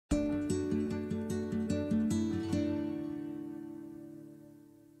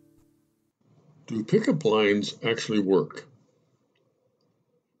Do pickup lines actually work?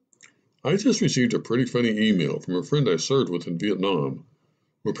 I just received a pretty funny email from a friend I served with in Vietnam,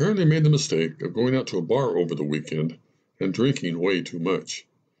 who apparently made the mistake of going out to a bar over the weekend and drinking way too much.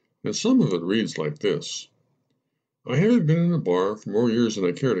 And some of it reads like this: I haven't been in a bar for more years than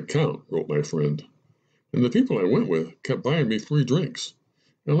I care to count, wrote my friend, and the people I went with kept buying me free drinks.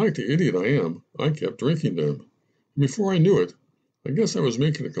 And like the idiot I am, I kept drinking them. And before I knew it, I guess I was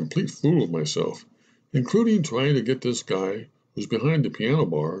making a complete fool of myself, including trying to get this guy who's behind the piano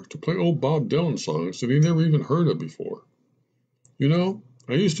bar to play old Bob Dylan songs that he never even heard of before. You know,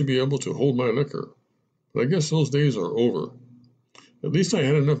 I used to be able to hold my liquor, but I guess those days are over. At least I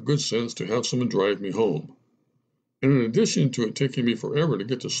had enough good sense to have someone drive me home. And in addition to it taking me forever to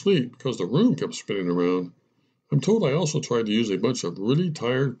get to sleep because the room kept spinning around, I'm told I also tried to use a bunch of really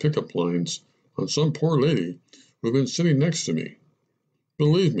tired pickup lines on some poor lady who had been sitting next to me.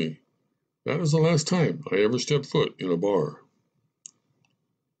 Believe me, that is the last time I ever stepped foot in a bar.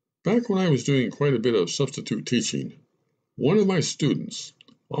 Back when I was doing quite a bit of substitute teaching, one of my students,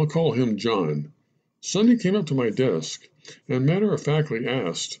 I'll call him John, suddenly came up to my desk and matter-of-factly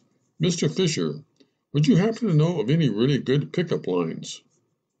asked, Mr. Fisher, would you happen to know of any really good pickup lines?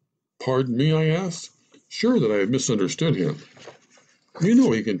 Pardon me, I asked, sure that I had misunderstood him. You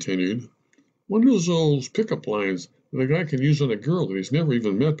know, he continued, one of those pickup lines that a guy can use on a girl that he's never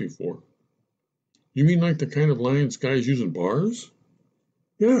even met before. You mean like the kind of lines guys use in bars?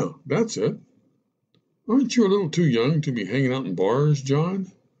 Yeah, that's it. Aren't you a little too young to be hanging out in bars, John?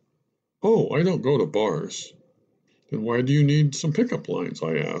 Oh, I don't go to bars. Then why do you need some pickup lines?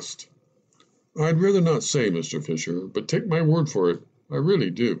 I asked. I'd rather not say, Mr. Fisher, but take my word for it, I really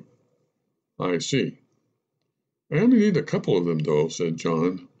do. I see. I only need a couple of them, though, said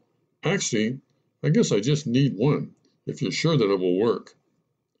John. Actually, I guess I just need one, if you're sure that it will work.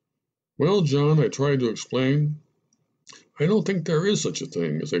 Well, John, I tried to explain, I don't think there is such a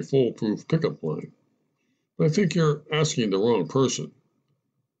thing as a foolproof pickup line. But I think you're asking the wrong person.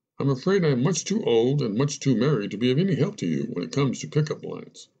 I'm afraid I'm much too old and much too married to be of any help to you when it comes to pickup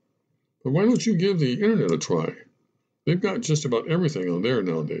lines. But why don't you give the internet a try? They've got just about everything on there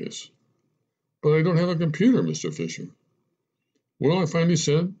nowadays. But I don't have a computer, Mr. Fisher. Well, I finally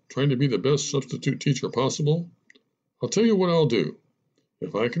said, trying to be the best substitute teacher possible, I'll tell you what I'll do.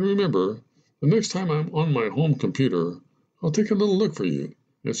 If I can remember, the next time I'm on my home computer, I'll take a little look for you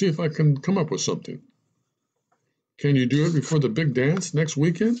and see if I can come up with something. Can you do it before the big dance next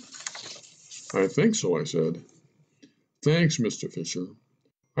weekend? I think so, I said. Thanks, Mr. Fisher.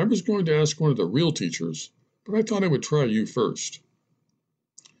 I was going to ask one of the real teachers, but I thought I would try you first.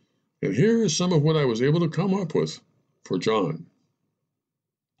 And here is some of what I was able to come up with for John.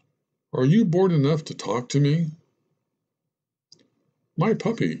 Are you bored enough to talk to me? My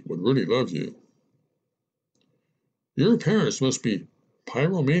puppy would really love you. Your parents must be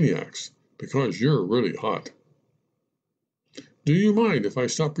pyromaniacs because you're really hot. Do you mind if I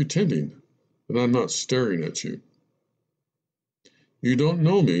stop pretending that I'm not staring at you? You don't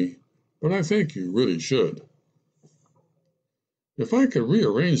know me, but I think you really should. If I could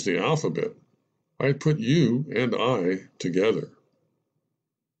rearrange the alphabet, I'd put you and I together.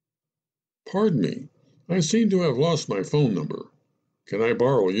 Pardon me, I seem to have lost my phone number. Can I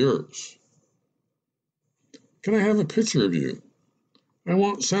borrow yours? Can I have a picture of you? I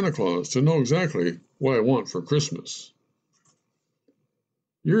want Santa Claus to know exactly what I want for Christmas.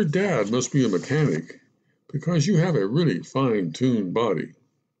 Your dad must be a mechanic because you have a really fine-tuned body.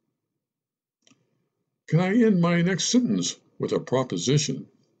 Can I end my next sentence with a proposition?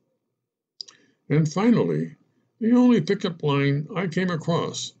 And finally, the only pickup line I came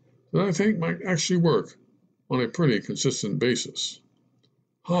across that I think might actually work on a pretty consistent basis.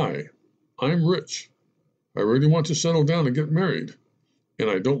 Hi, I'm rich. I really want to settle down and get married, and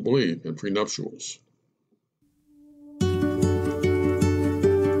I don't believe in prenuptials.